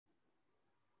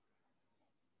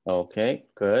Okay,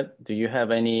 good. Do you have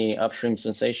any upstream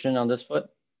sensation on this foot?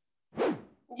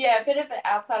 Yeah, a bit of the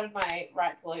outside of my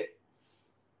right glute.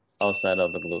 Outside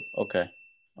of the glute. Okay.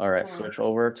 All right, switch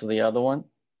over to the other one.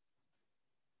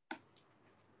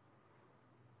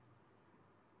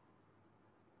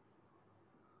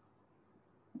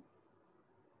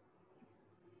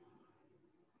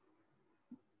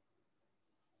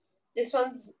 This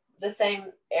one's the same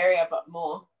area, but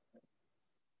more.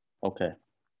 Okay.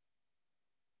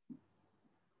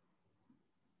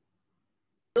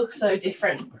 Looks so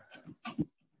different.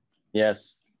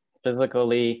 Yes,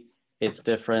 physically it's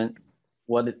different.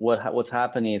 What's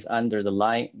happening is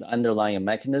the underlying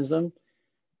mechanism,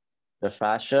 the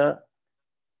fascia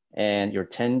and your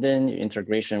tendon, your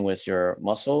integration with your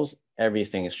muscles,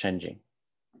 everything is changing.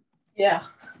 Yeah.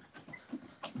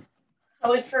 I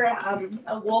went for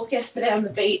a walk yesterday on the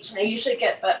beach, and I usually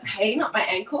get that pain up my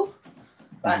ankle,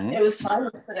 but it was fine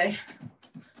yesterday.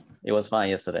 It was fine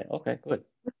yesterday. Okay, good.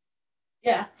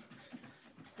 Yeah.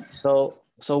 So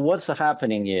what's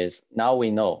happening is now we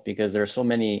know, because there are so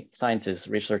many scientists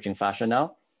researching fascia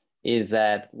now, is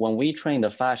that when we train the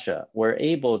fascia, we're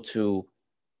able to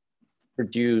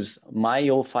produce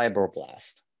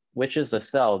myofibroblast, which is a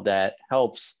cell that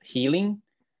helps healing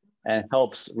and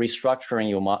helps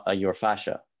restructuring your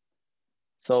fascia.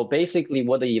 So basically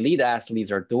what the elite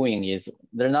athletes are doing is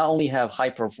they not only have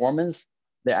high performance,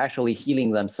 they're actually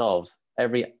healing themselves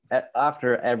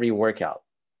after every workout.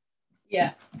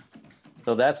 Yeah.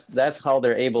 So that's how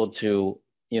they're able to,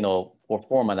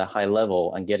 perform at a high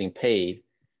level and getting paid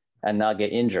and not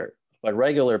get injured. But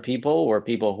regular people or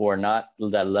people who are not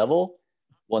that level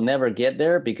will never get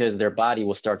there because their body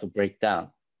will start to break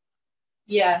down.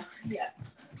 Yeah. Yeah.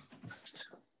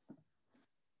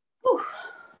 Whew.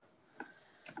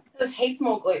 There was heaps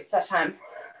more glutes that time.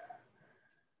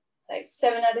 Like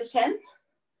 7 out of 10.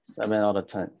 7 out of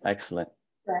 10. Excellent.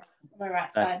 Yeah, on my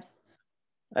right side.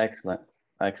 Excellent.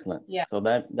 Excellent. Yeah. So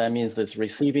that means it's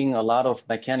receiving a lot of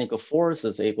mechanical force,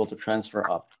 is able to transfer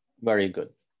up. Very good.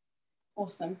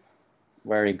 Awesome.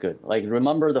 Very good. Like,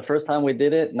 remember the first time we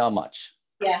did it? Not much.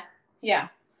 Yeah. Yeah.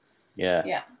 Yeah.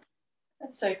 Yeah.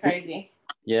 That's so crazy.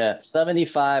 Yeah.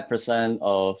 75%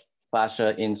 of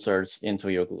fascia inserts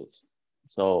into your glutes.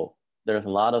 So there's a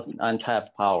lot of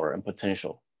untapped power and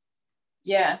potential.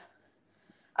 Yeah.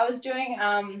 I was doing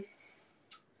it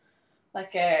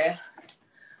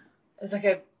was like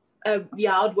a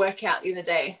yard workout the other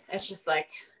day. It's just like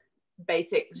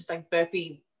basic, just like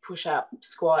burpee, push up,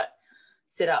 squat,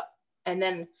 sit up. And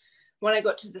then when I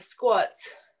got to the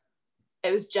squats,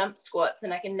 it was jump squats,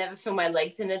 and I can never feel my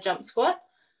legs in a jump squat.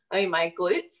 I mean, my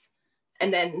glutes.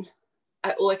 And then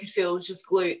all I could feel was just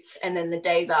glutes. And then the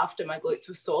days after, my glutes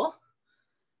were sore.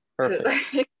 Perfect.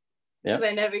 Because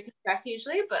I never contract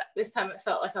usually, but this time it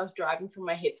felt like I was driving from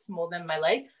my hips more than my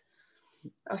legs.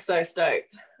 I was so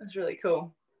stoked. It was really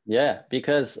cool. Yeah,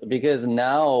 because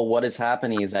now what is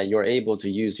happening is that you're able to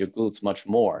use your glutes much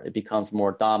more. It becomes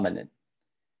more dominant.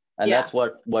 And that's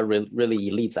what really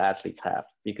elite athletes have,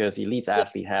 because elite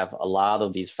athletes have a lot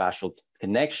of these fascial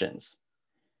connections.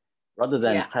 Rather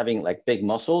than having like big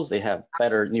muscles, they have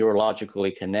better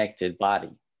neurologically connected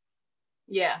body.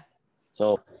 Yeah.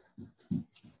 So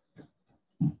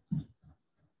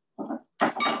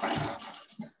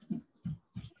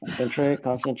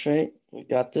concentrate. We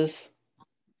got this.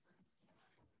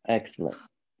 Excellent.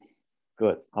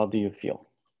 Good. How do you feel?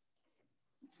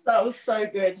 That was so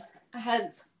good. I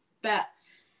had about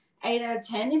 8 out of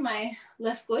 10 in my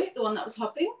left glute, the one that was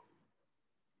hopping.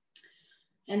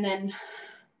 And then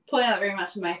probably not very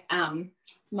much in my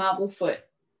marble foot.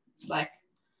 Like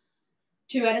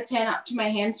 2 out of 10 up to my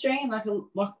hamstring, and like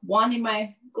 1 in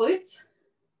my glutes.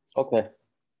 Okay.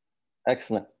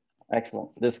 Excellent. Excellent.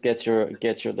 This gets your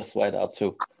the sweat out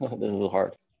too. This is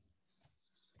hard.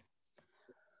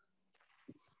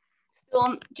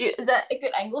 Is that a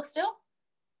good angle still?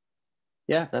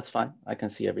 Yeah, that's fine. I can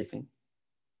see everything.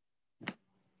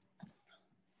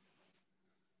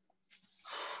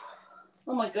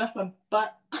 Oh my gosh, my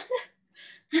butt.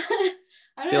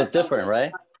 Feels different,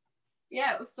 right?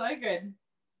 Yeah, it was so good.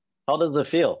 How does it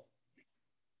feel?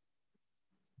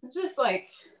 It's just like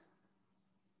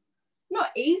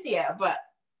not easier, but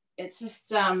it's just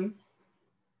like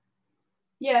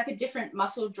a different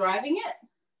muscle driving it.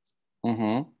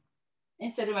 Mm-hmm.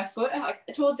 Instead of my foot. Like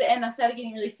towards the end, I started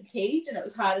getting really fatigued, and it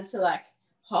was harder to like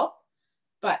hop.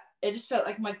 But it just felt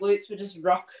like my glutes would just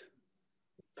rock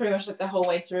pretty much like the whole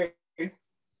way through.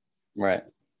 Right.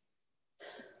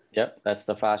 Yep, that's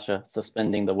the fascia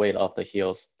suspending the weight off the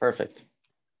heels. Perfect.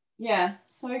 Yeah,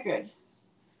 so good.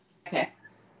 Okay.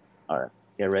 All right,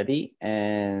 get ready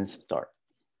and start.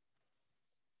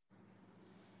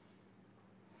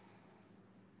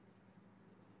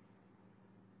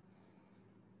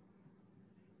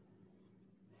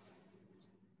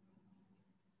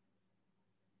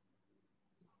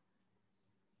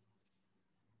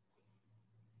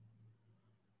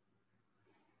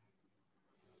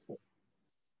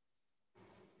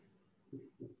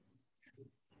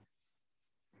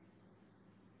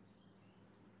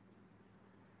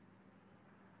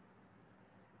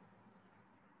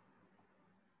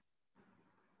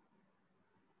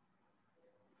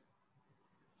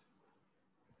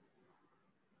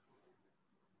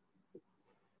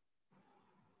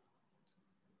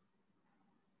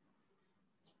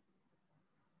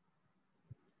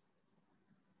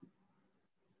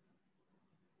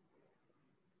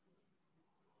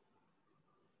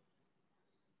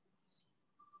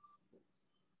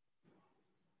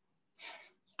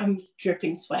 I'm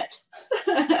dripping sweat.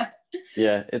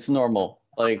 Yeah, it's normal.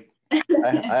 Like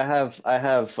I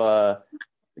have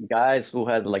guys who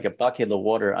had like a bucket of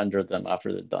water under them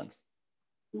after they're done.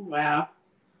 Wow.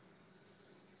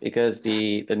 Because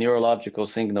the neurological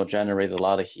signal generates a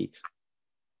lot of heat.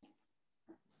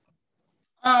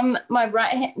 My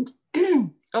right hand,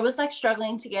 I was like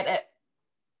struggling to get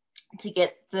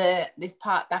this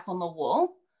part back on the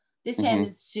wall. This hand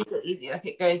is super easy, like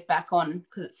it goes back on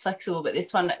because it's flexible, but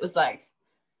this one, it was like,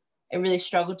 it really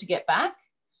struggled to get back.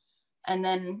 And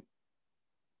then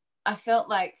I felt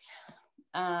like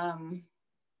some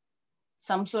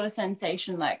sort of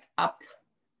sensation like up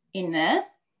in there.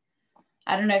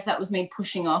 I don't know if that was me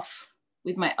pushing off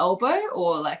with my elbow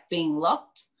or like being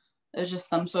locked. There was just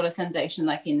some sort of sensation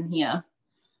like in here.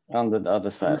 On the other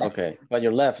side, okay. But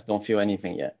your left don't feel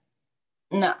anything yet?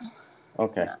 No.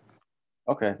 Okay. No.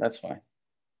 Okay, that's fine.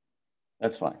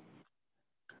 That's fine.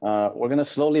 We're gonna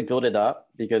slowly build it up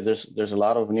because there's a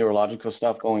lot of neurological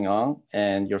stuff going on,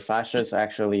 and your fascia is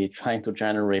actually trying to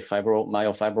generate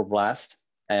myofibroblast,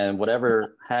 and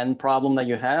whatever hand problem that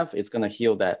you have, it's gonna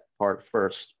heal that part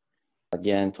first.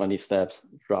 Again, 20 steps,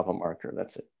 drop a marker,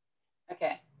 that's it.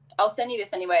 Okay, I'll send you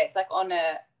this anyway. It's like on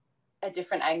a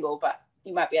different angle, but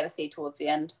you might be able to see towards the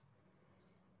end.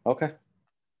 Okay.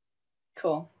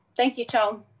 Cool. Thank you,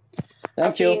 Chom. I'll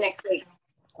see you next week.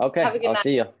 Okay, Have a good night.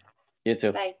 See you. You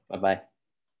too. Bye. Bye-bye.